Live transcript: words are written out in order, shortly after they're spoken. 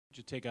Did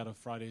you take out of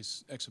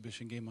Friday's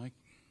exhibition game, Mike?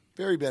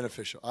 Very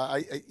beneficial.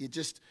 It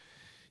just,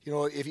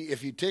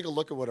 if you take a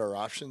look at what our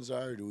options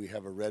are, do we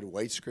have a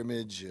red-white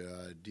scrimmage?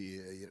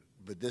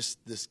 But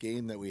this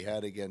game that we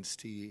had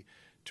against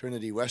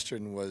Trinity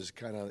Western was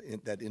kind of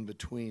that in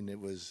between.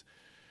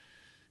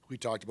 We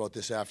talked about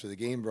this after the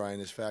game, Brian,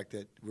 is the fact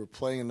that we're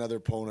playing another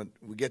opponent.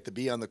 We get to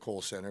be on the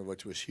Kohl Center,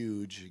 which was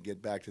huge,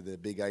 get back to the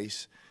big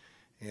ice,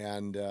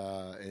 and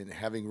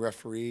having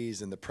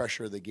referees and the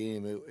pressure of the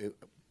game,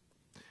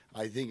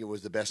 I think it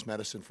was the best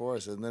medicine for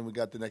us. And then we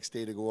got the next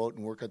day to go out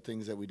and work on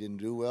things that we didn't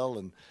do well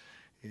and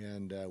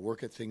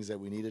work at things that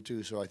we needed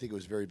to. So I think it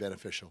was very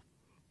beneficial.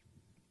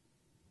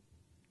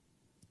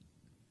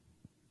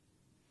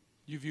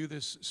 You view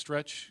this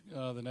stretch,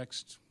 the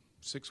next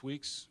 6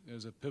 weeks,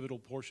 as a pivotal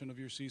portion of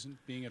your season,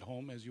 being at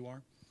home as you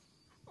are?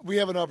 We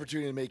have an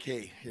opportunity to make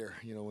hay here.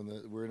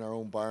 We're in our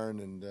own barn,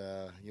 and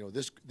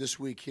this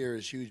week here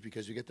is huge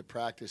because we get to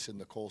practice in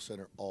the Kohl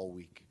Center all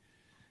week,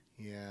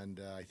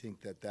 and I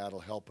think that'll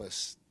help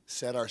us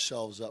set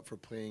ourselves up for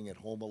playing at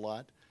home a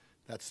lot.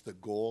 That's the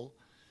goal.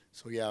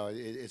 So yeah,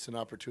 it's an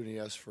opportunity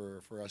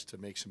for us to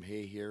make some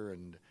hay here,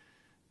 and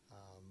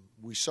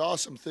we saw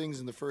some things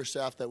in the first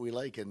half that we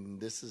like, and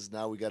this is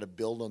now we got to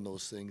build on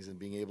those things and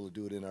being able to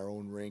do it in our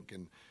own rink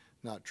and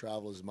not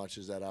travel as much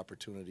as that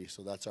opportunity.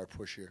 So that's our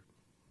push here.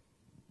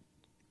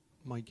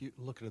 Mike,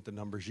 looking at the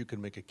numbers, you can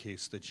make a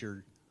case that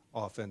your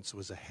offense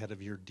was ahead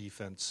of your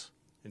defense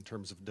in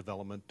terms of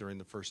development during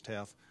the first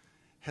half.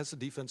 Has the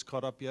defense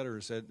caught up yet, or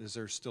is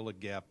there still a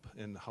gap,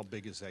 and how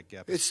big is that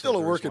gap? It's still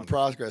a work in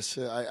progress.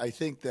 I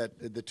think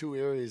that the two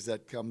areas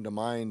that come to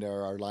mind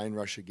are our line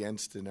rush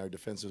against and our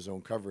defensive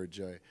zone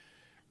coverage.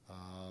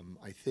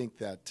 I think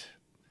that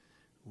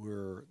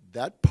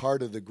that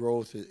part of the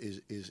growth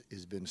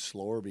is been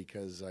slower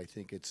because I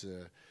think it's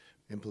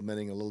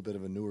implementing a little bit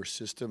of a newer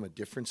system, a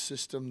different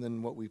system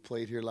than what we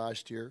played here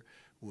last year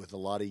with a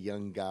lot of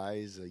young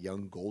guys, a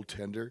young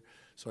goaltender.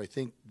 So I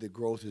think the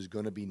growth is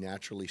going to be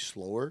naturally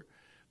slower,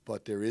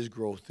 but there is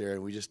growth there.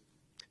 And it's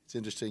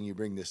interesting you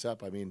bring this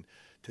up. I mean,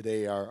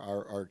 today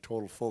our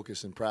total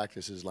focus in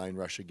practice is line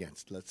rush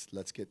against. Let's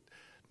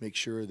make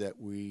sure that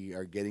we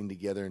are getting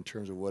together in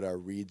terms of what our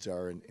reads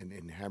are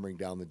and hammering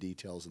down the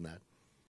details in that.